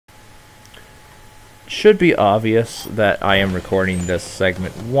should be obvious that I am recording this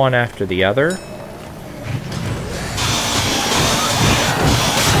segment one after the other.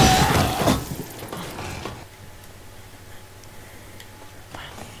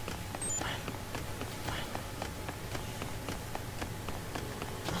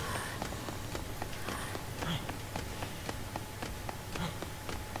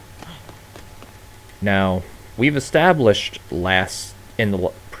 Now, we've established in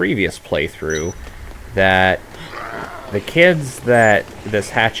the previous playthrough that the kids that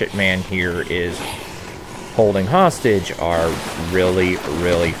this hatchet man here is holding hostage are really,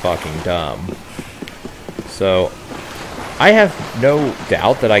 really fucking dumb. So, I have no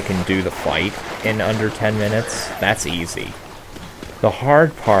doubt that I can do the fight in under 10 minutes. That's easy. The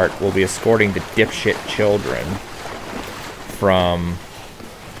hard part will be escorting the dipshit children from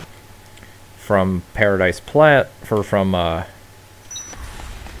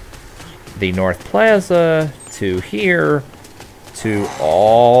the North Plaza to here to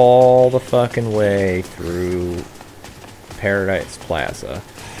all the fucking way through Paradise Plaza.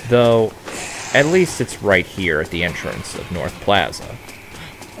 Though, at least it's right here at the entrance of North Plaza.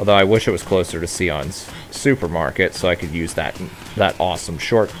 Although I wish it was closer to Sion's supermarket so I could use that awesome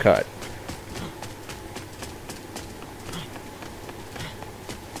shortcut.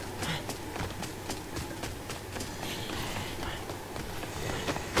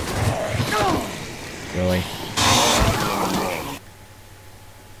 Really?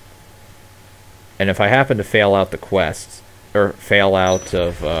 And if I happen to fail out the quests, or fail out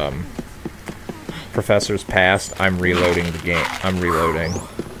of Professor's Past, I'm reloading the game. I'm reloading.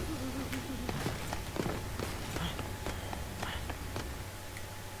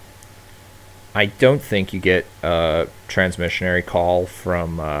 I don't think you get a transmissionary call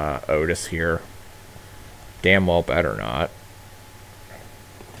from Otis here. Damn well better not.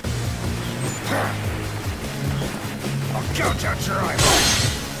 I'll gouge out your eyes.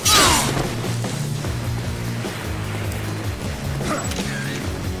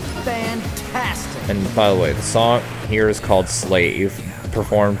 Fantastic. And by the way, the song here is called Slave,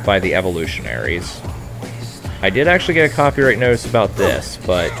 performed by the Evolutionaries. I did actually get a copyright notice about this,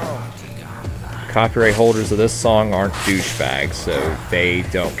 but copyright holders of this song aren't douchebags, so they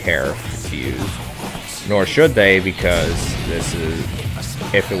don't care if it's used. Nor should they, because this is...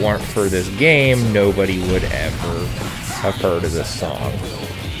 if it weren't for this game, nobody would ever have heard of this song.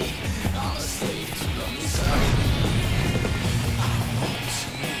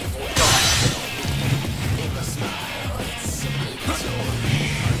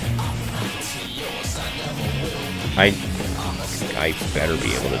 I better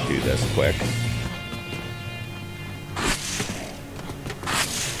be able to do this quick.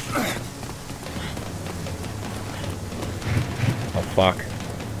 Oh, fuck.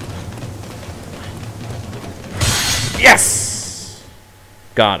 Yes!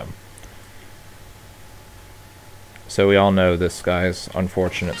 Got him. So we all know this guy's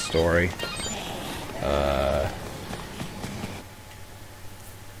unfortunate story.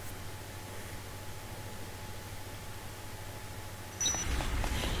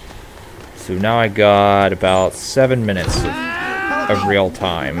 So now I got about 7 minutes of real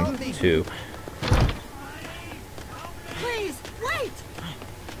time to... Please, wait!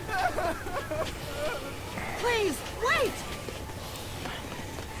 Please, wait!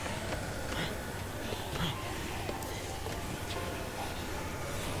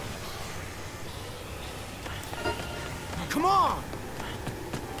 Come on!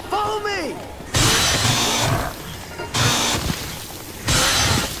 Follow me!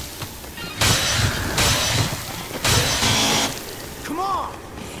 Come on!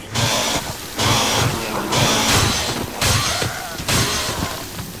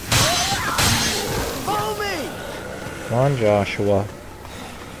 Follow me! Come on, Joshua.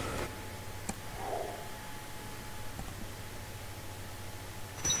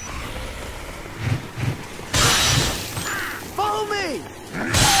 Follow me!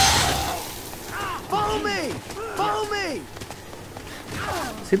 Follow me! Follow me!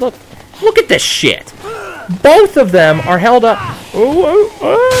 See, look at this shit! Both of them are held up. Oh,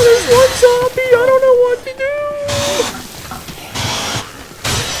 there's one zombie. I don't know what to do.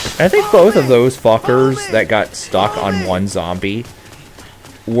 I think both of those fuckers that got stuck on one zombie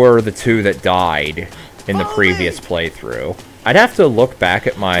were the two that died in the previous playthrough. I'd have to look back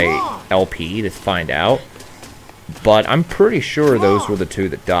at my LP to find out, but I'm pretty sure those were the two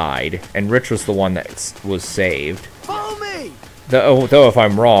that died, and Rich was the one that was saved. Follow me! Though if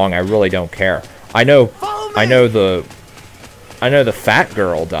I'm wrong, I really don't care. I know the fat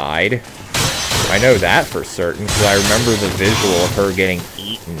girl died. I know that for certain, because I remember the visual of her getting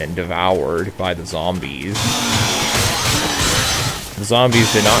eaten and devoured by the zombies. The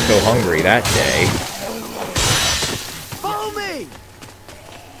zombies did not go hungry that day. Follow me!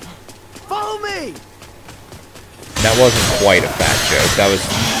 Follow me! That wasn't quite a fat joke. That was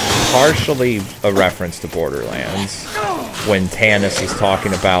partially a reference to Borderlands, when Tannis is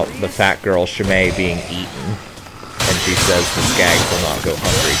talking about the fat girl Shimei being eaten, and she says the skags will not go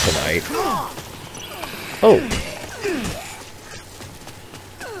hungry tonight. Oh.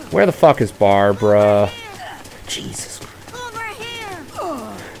 Where the fuck is Barbara? Jesus Christ. Over here.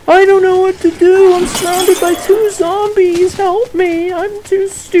 I don't know what to do. I'm surrounded by 2 zombies. Help me. I'm too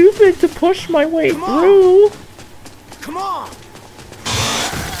stupid to push my way through. Come on!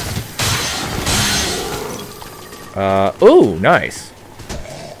 Ooh, nice.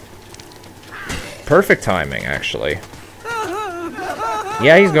 Perfect timing, actually.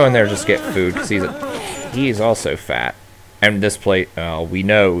 Yeah, he's going there just to get food, because he's also fat. And this plate, we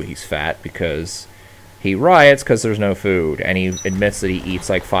know he's fat, because he riots because there's no food, and he admits that he eats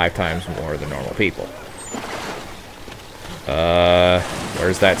like 5 times more than normal people.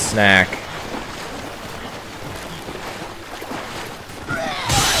 Where's that snack?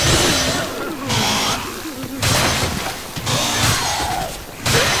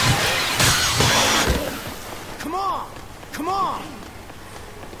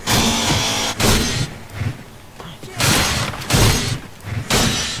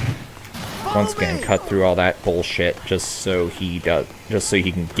 Once again, cut through all that bullshit just so he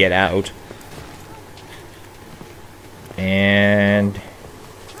can get out. And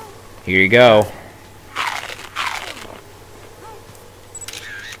here you go.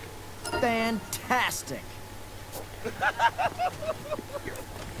 Fantastic!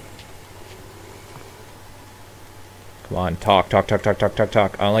 Come on, talk.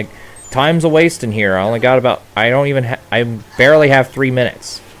 Time's a waste in here. I only got about, I barely have 3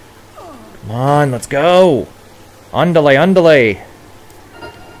 minutes. Come on, let's go! Andale!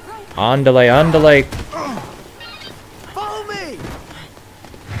 Follow me!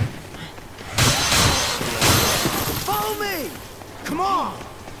 Follow me! Come on!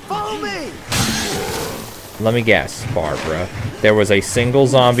 Follow me! Let me guess, Barbara. There was a single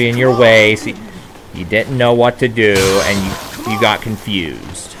zombie in your way, so you didn't know what to do, and you got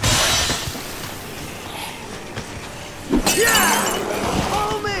confused.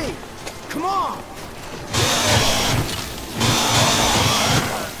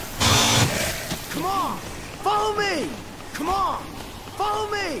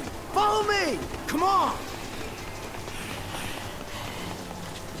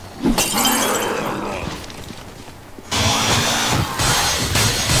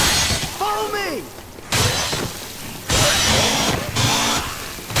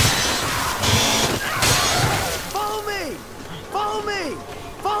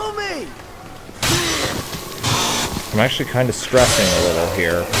 I'm actually kind of stressing a little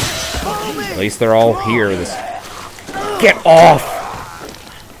here. At least they're all here. Get off!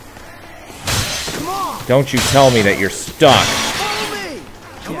 Don't you tell me that you're stuck.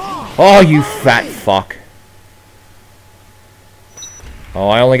 Oh, you fat fuck. Oh,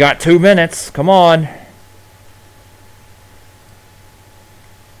 I only got 2 minutes. Come on.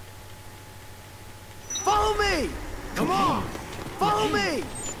 Follow me! Come on! Follow me!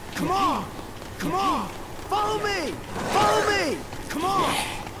 Come on! Come on! Follow me! Follow me! Come on!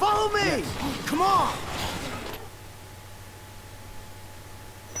 Follow me! Come on!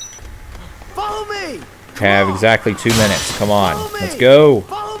 Follow me! I have exactly 2 minutes. Come on. Let's go.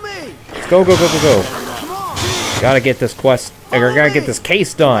 Follow me! Let's go. Come on! Gotta get this quest. I gotta get this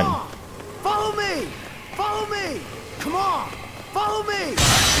case done. Follow me! Follow me! Come on! Follow me!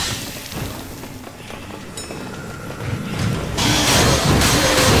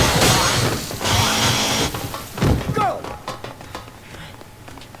 Go!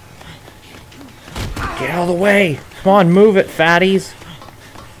 Get out of the way. Come on, move it, fatties.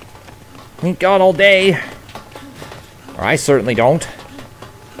 Ain't got all day. Or I certainly don't.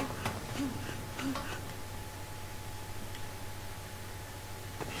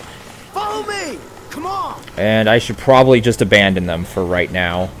 Follow me! Come on! And I should probably just abandon them for right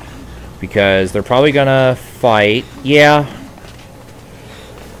now. Because they're probably gonna fight. Yeah.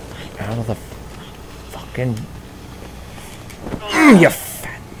 Out of the fucking... you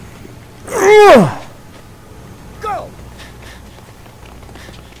fat... Go!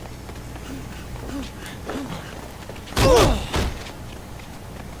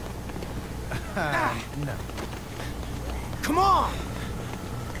 No. Come on!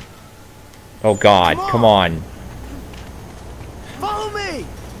 Oh god, come on. Follow me!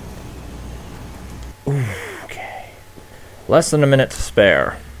 Less than a minute to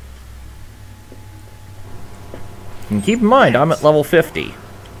spare. And keep in mind, I'm at level 50.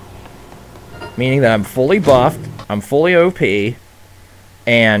 Meaning that I'm fully buffed, I'm fully OP,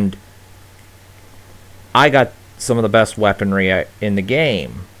 and I got some of the best weaponry in the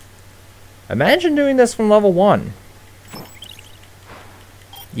game. Imagine doing this from level 1.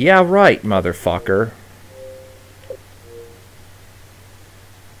 Yeah, right, motherfucker.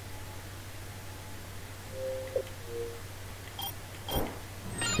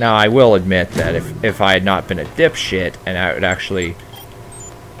 Now, I will admit that if I had not been a dipshit and I had actually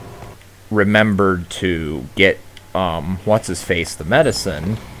remembered to get, what's-his-face, the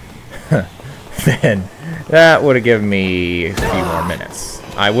medicine, then that would have given me a few more minutes.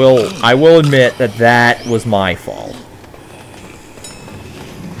 I will admit that that was my fault.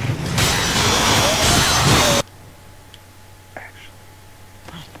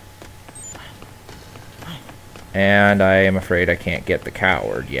 And I am afraid I can't get the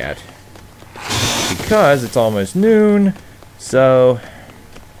coward yet. Because it's almost noon, so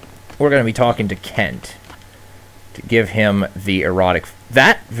we're going to be talking to Kent to give him the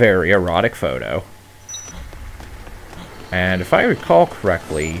that very erotic photo. And if I recall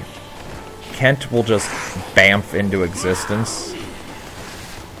correctly, Kent will just bamf into existence.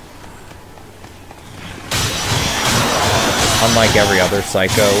 Unlike every other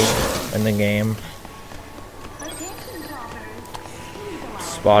psycho in the game.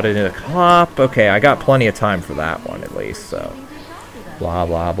 Spotted in a cop. Okay, I got plenty of time for that one at least, so. Blah,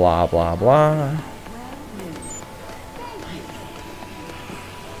 blah, blah, blah, blah.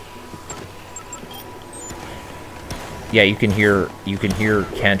 Yeah, you can hear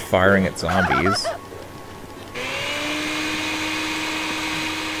Kent firing at zombies.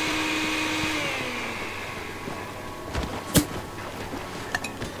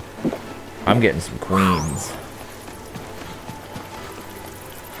 I'm getting some queens.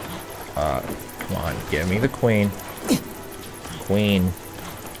 Come on, give me the queen. Queen.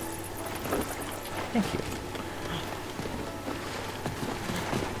 Thank you.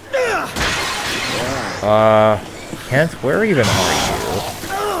 Kent, where even are you?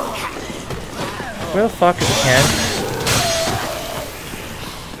 Where the fuck is Kent?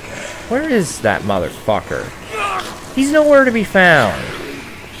 Where is that motherfucker? He's nowhere to be found.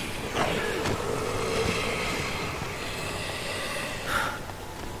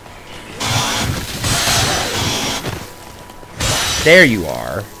 There you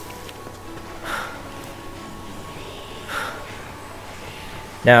are.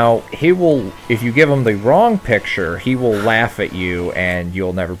 Now, he will, if you give him the wrong picture, he will laugh at you and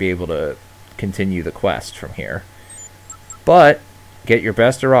you'll never be able to continue the quest from here. But, get your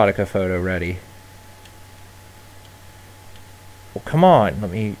best erotica photo ready. Well, come on,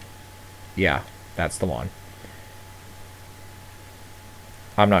 let me... Yeah, that's the one.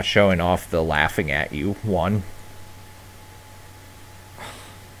 I'm not showing off the laughing at you one.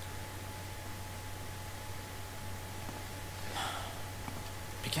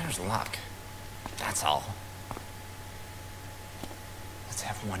 Beginner's luck. That's all. Let's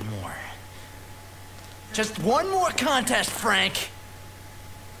have one more. Just one more contest, Frank.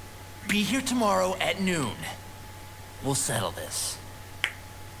 Be here tomorrow at noon. We'll settle this.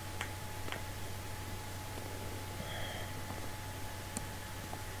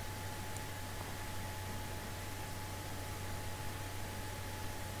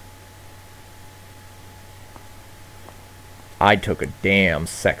 I took a damn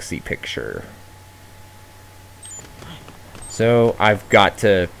sexy picture. So I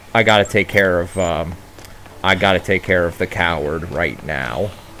gotta take care of the coward right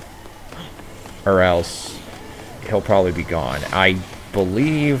now. Or else he'll probably be gone. I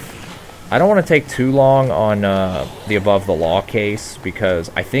believe I don't want to take too long on the above the law case,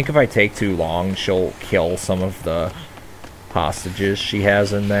 because I think if I take too long, she'll kill some of the hostages she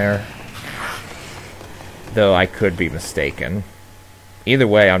has in there. Though I could be mistaken. Either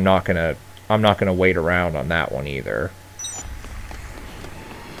way, I'm not gonna wait around on that one either.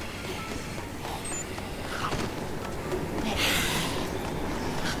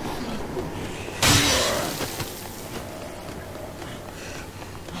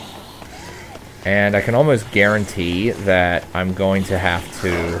 And I can almost guarantee that I'm going to have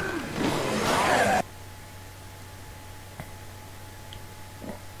to...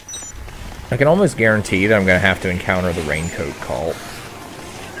 I can almost guarantee that I'm going to have to encounter the Raincoat Cult.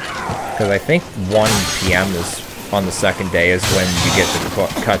 Because I think 1 PM is on the second day is when you get the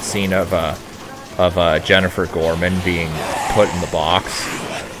cutscene of Jennifer Gorman being put in the box.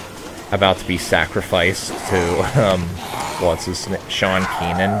 About to be sacrificed to, what's his name? Sean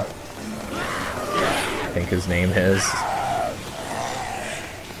Keenan. I think his name is.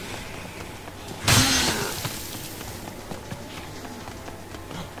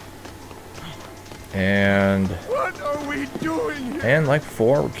 And... What are we doing here? And like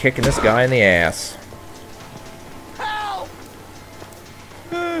before, we're kicking this guy in the ass. Help!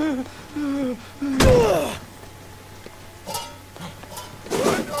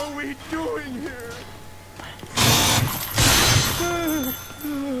 What are we doing here?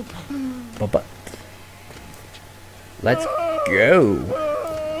 But let's go.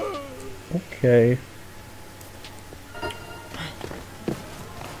 Okay.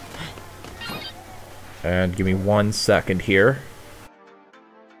 And give me 1 second here.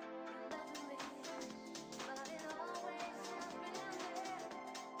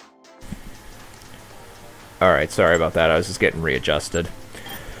 Alright, sorry about that. I was just getting readjusted.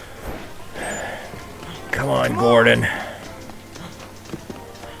 Come on, Gordon.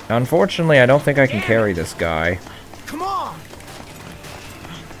 Unfortunately, I don't think I can carry this guy. Come on!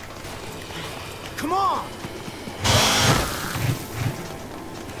 Come on!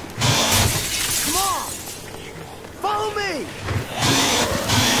 Come on! Follow me!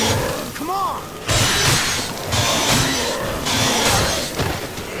 Come on!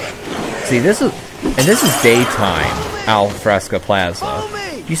 See, this is daytime Al Fresco Plaza. Follow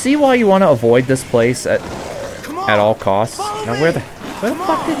me! You see why you want to avoid this place at Come on! all costs? Follow Now me! where the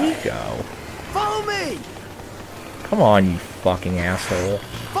fuck did he go? Follow me! Come on, you fucking asshole.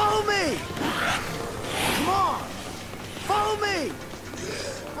 Follow me! Come on! Follow me!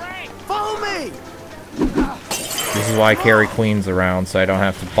 Follow me! This is why I carry queens around, so I don't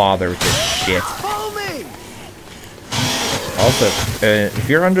have to bother with this shit. Follow me! Also, if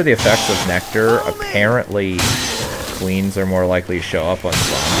you're under the effects of nectar, apparently queens are more likely to show up on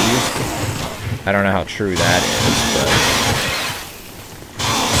zombies. I don't know how true that is,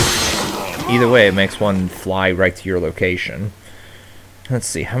 but either way, it makes one fly right to your location. Let's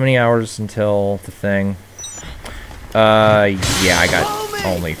see, how many hours until the thing? Yeah, I got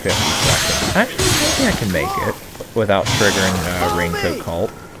only 50 seconds. Actually, maybe I can make it without triggering Raincoat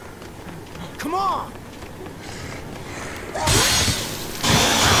Cult. Come on!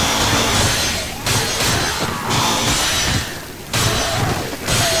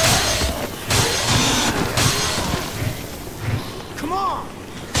 Come on!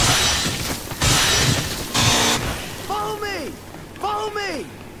 Follow me! Follow me!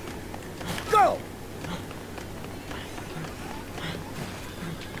 Go!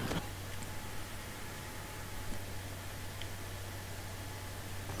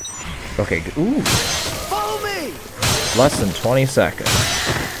 Okay, ooh, Follow me! less than 20 seconds.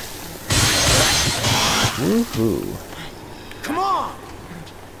 Woohoo. Come on!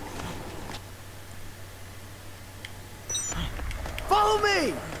 Follow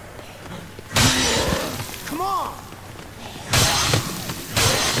me! Come on!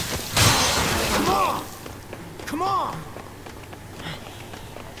 Come on! Come on!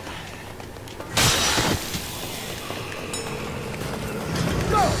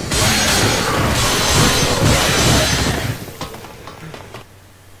 Go!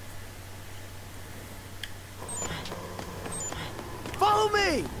 Follow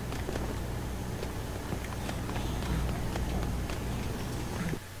me!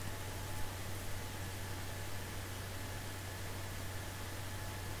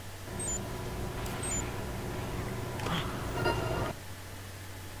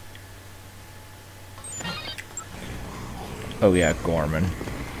 Oh yeah, Gorman.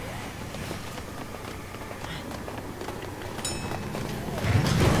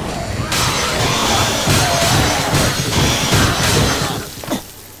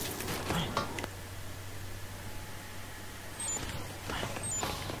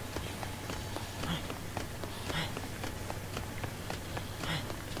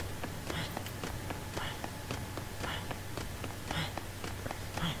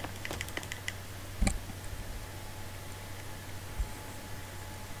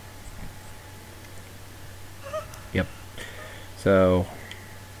 Yep. So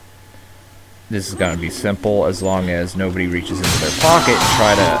this is gonna be simple as long as nobody reaches into their pocket and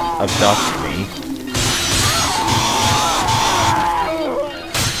try to abduct me.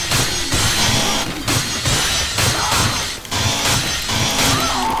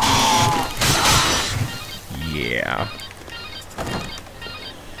 Yeah.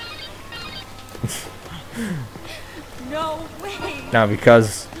 No way. Now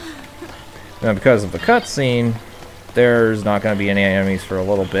because of the cutscene, there's not going to be any enemies for a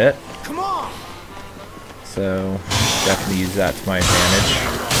little bit. Come on! So definitely use that to my advantage.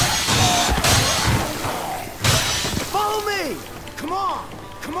 Follow me! Come on!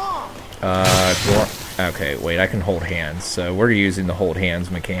 Come on! Okay, wait, I can hold hands, so we're using the hold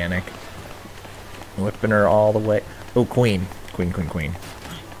hands mechanic. Whipping her all the way. Oh, queen. Queen, queen, queen.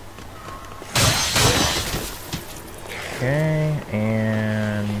 Okay,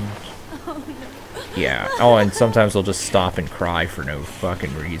 and... yeah. Oh, and sometimes they'll just stop and cry for no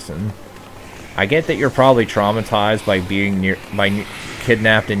fucking reason. I get that you're probably traumatized by being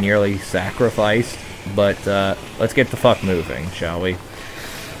kidnapped and nearly sacrificed, but let's get the fuck moving, shall we?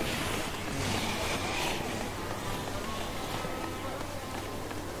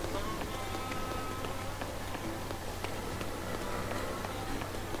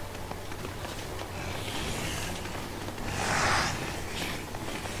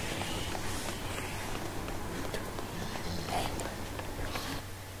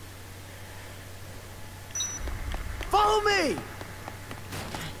 Follow me!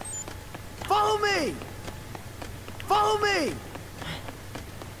 Follow me! Follow me!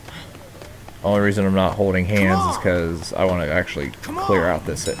 Only reason I'm not holding hands is because I want to actually clear out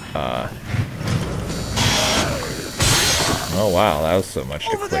this. Oh wow, that was so much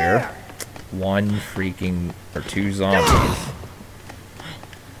to clear. One freaking or two zombies.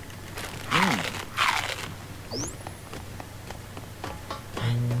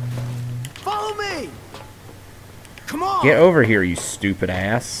 Follow me! Come on! Get over here, you stupid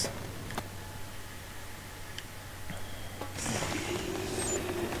ass.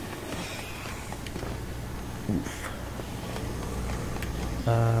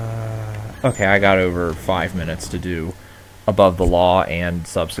 Okay, I got over 5 minutes to do above the law and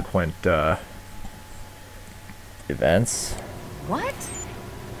subsequent events. What?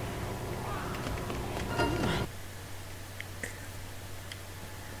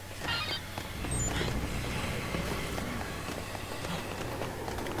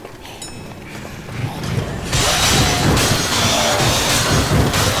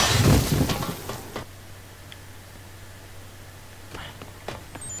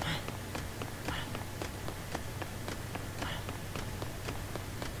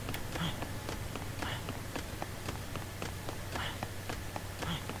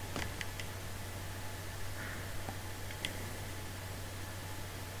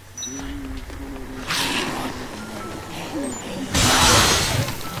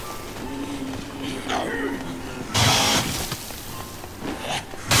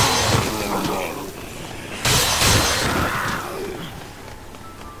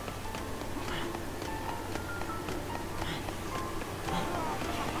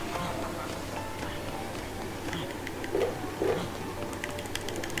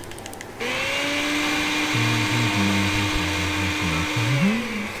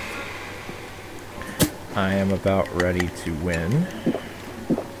 I am about ready to win.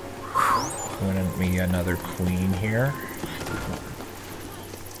 Winning me another queen here.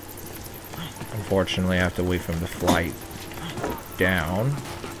 Unfortunately, I have to wait for him to fly down.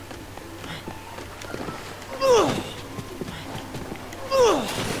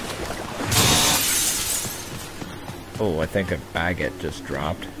 Oh, I think a baguette just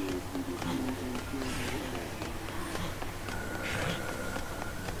dropped.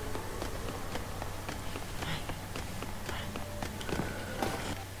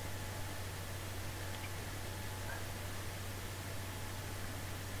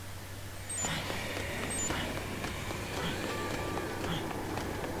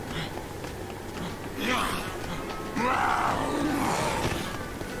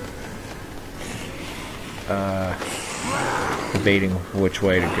 Debating which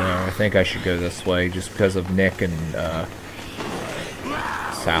way to go. I think I should go this way just because of Nick and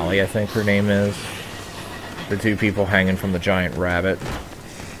Sally, I think her name is. The two people hanging from the giant rabbit. I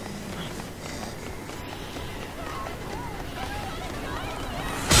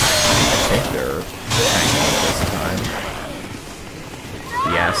think they're hanging this time.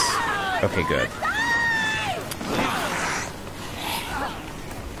 Yes. Okay, good.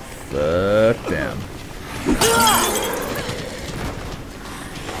 Fuck them.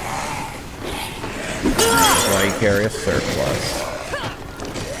 Why you carry a surplus.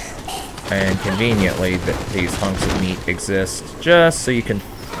 And conveniently, these hunks of meat exist just so you can...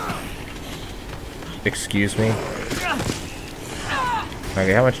 Excuse me?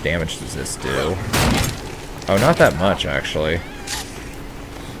 Okay, how much damage does this do? Oh, not that much, actually.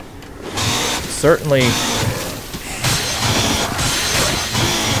 Certainly...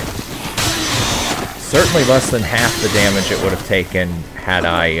 Certainly less than half the damage it would have taken had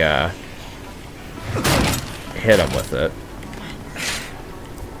I, hit him with it.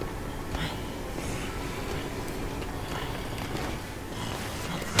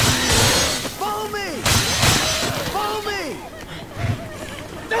 Follow me! Follow me!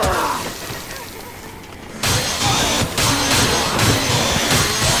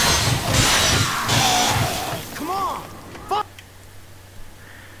 Come on!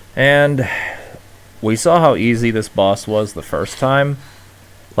 And we saw how easy this boss was the first time,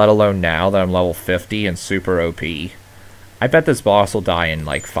 let alone now that I'm level 50 and super OP. I bet this boss will die in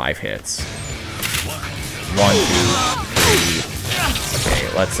like 5 hits. 1, 2, 3.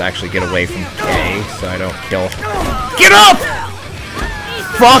 Okay, let's actually get away from K so I don't kill. Get up!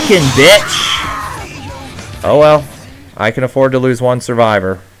 Fucking bitch! Oh well, I can afford to lose 1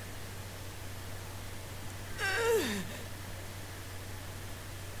 survivor.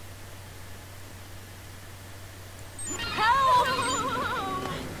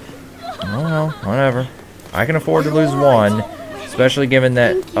 Oh well, whatever. I can afford to lose 1, especially given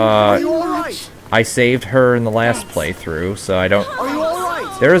that I saved her in the last playthrough, so I don't. Are you all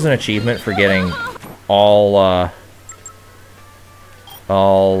right? There is an achievement for getting all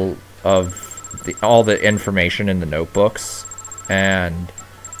the information in the notebooks, and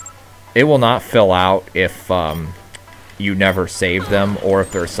it will not fill out if you never save them, or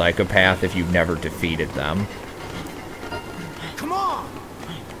if they're a psychopath if you've never defeated them. Come on!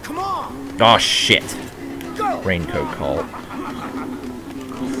 Come on! Oh shit! Go! Raincoat cult.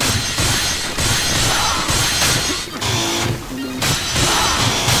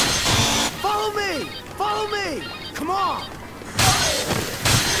 Follow me! Follow me! Come on!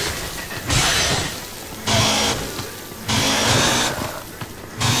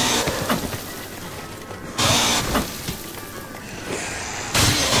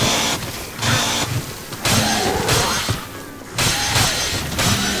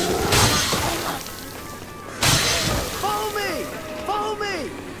 Follow me! Follow me!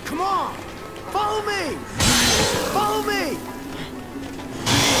 Come on! Follow me! Follow me!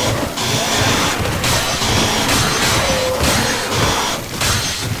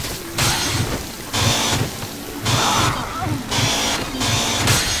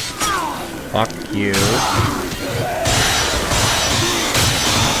 Fuck you.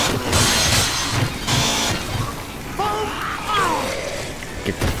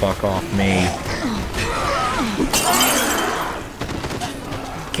 Get the fuck off me.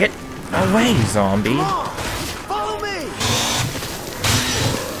 Get away, zombie. Follow me!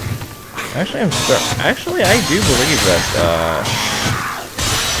 Actually, I do believe that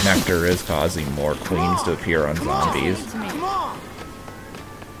nectar is causing more queens to appear on zombies. Come on!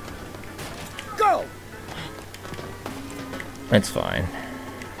 Go! It's fine.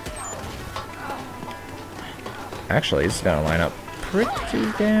 Actually, this is gonna line up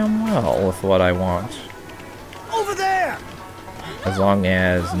pretty damn well with what I want. Over there! As long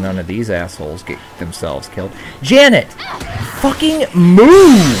as none of these assholes get themselves killed. Janet! Fucking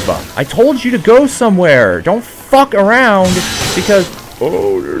move! I told you to go somewhere! Don't fuck around because...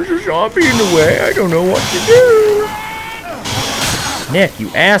 Oh, there's a zombie in the way. I don't know what to do. Nick, you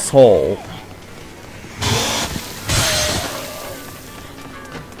asshole.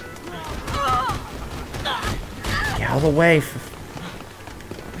 Get out of the way.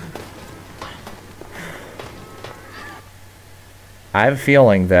 I have a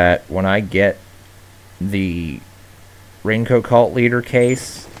feeling that when I get the Raincoat Cult Leader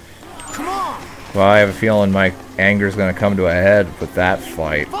case, Come on! well, I have a feeling my anger's gonna come to a head with that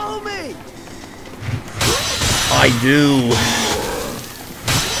fight. Follow me! I do.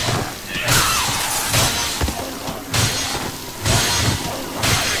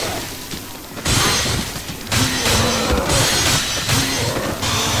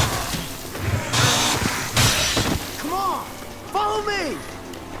 Come on! Follow me!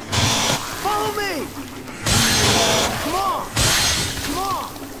 Follow me! Come on! Come on!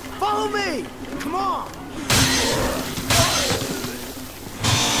 Follow me! Come on!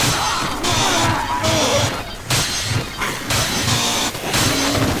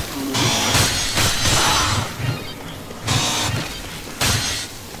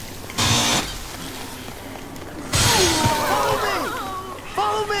 Follow me!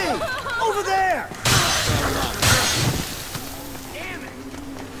 Follow me! Over there!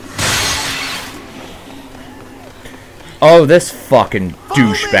 Oh, this fucking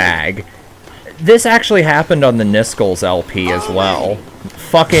douchebag. This actually happened on the Niskell's LP as well.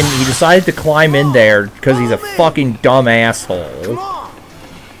 Fucking, he decided to climb in there because he's a fucking dumb asshole. Come on!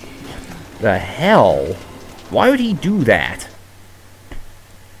 The hell? Why would he do that?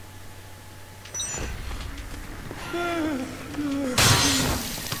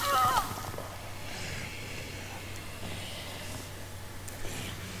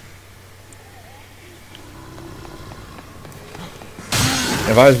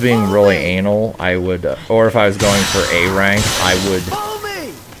 If I was being really anal, I would, or if I was going for A rank, I would Follow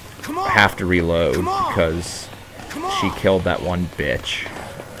me! Come on! have to reload Come on. because Come on! she killed that one bitch.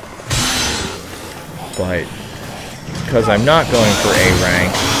 But because I'm not going for A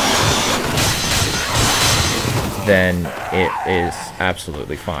rank, then it is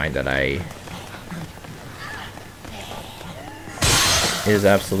absolutely fine that It is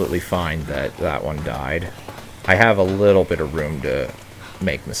absolutely fine that that one died. I have a little bit of room to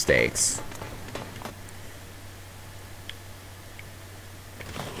make mistakes.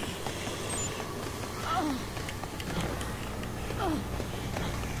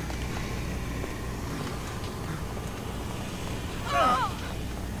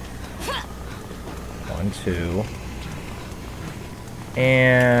 One, two.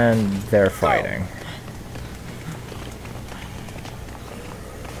 And they're fighting.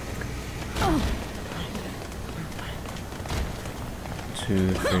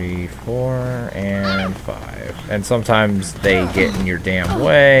 Two, three, four, and five. And sometimes they get in your damn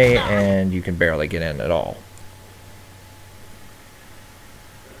way, and you can barely get in at all.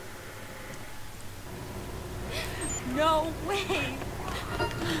 No way!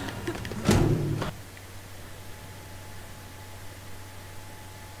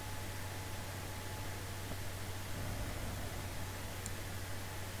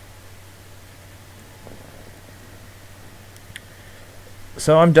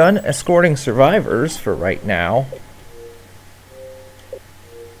 So I'm done escorting survivors for right now.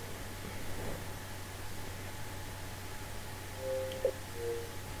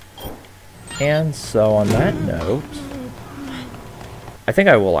 And so on that note, I think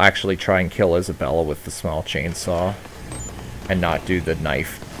I will actually try and kill Isabella with the small chainsaw and not do the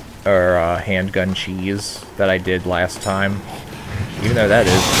knife or handgun cheese that I did last time. Even though that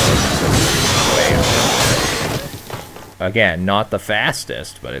is way again, not the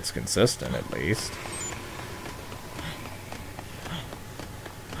fastest, but it's consistent at least.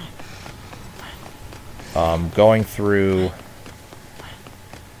 Going through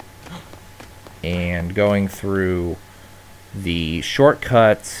the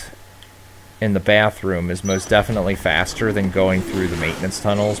shortcut in the bathroom is most definitely faster than going through the maintenance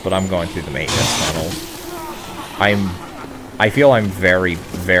tunnels, but I'm going through the maintenance tunnels. I feel I'm very,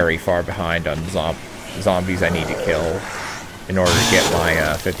 very far behind on zombies I need to kill in order to get my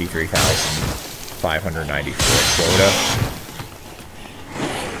 53,594 quota.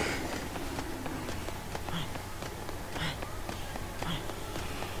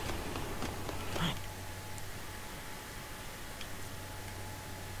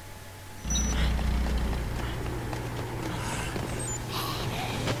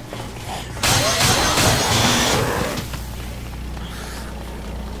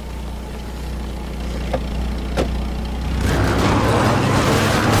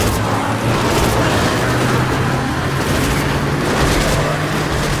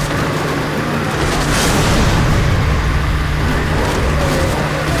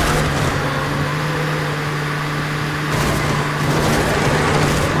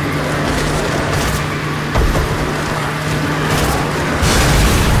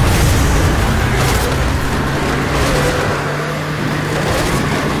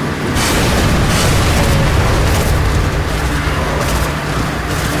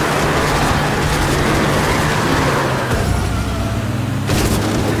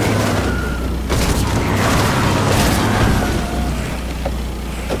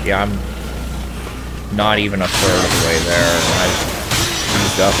 Yeah, I'm not even a third of the way there, and I've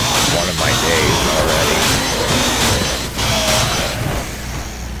used up one of my days already.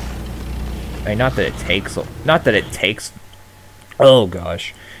 I mean, not that it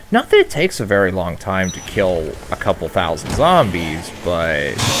takes a very long time to kill a couple thousand zombies,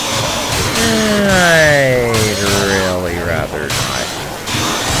 but I'd really rather not.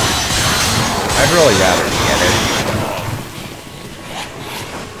 I'd really rather get it.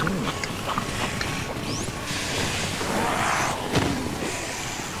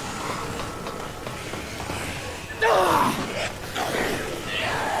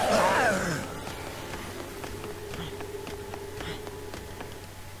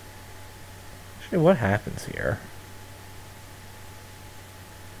 What happens here?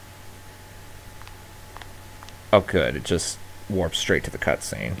 Oh good, it just warps straight to the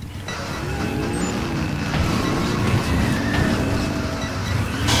cutscene.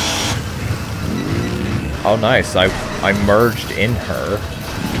 Oh nice, I merged in her.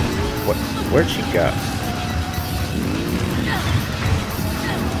 Where'd she go?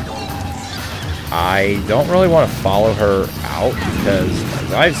 I don't really want to follow her out because,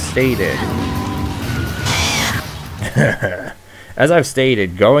 as I've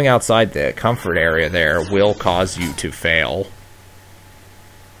stated, going outside the comfort area there will cause you to fail.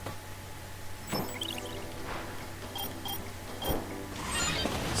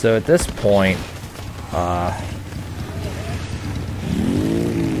 So at this point,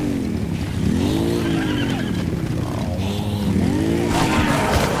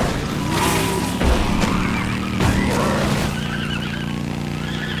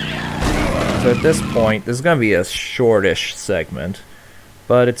 So at this point, this is going to be a shortish segment,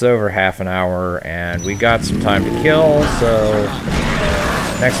 but it's over half an hour, and we got some time to kill, so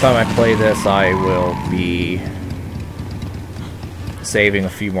next time I play this, I will be saving a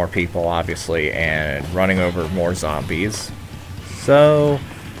few more people, obviously, and running over more zombies. So,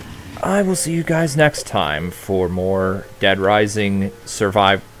 I will see you guys next time for more Dead Rising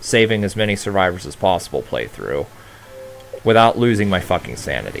saving as many survivors as possible playthrough, without losing my fucking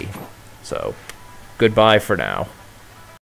sanity. So, goodbye for now.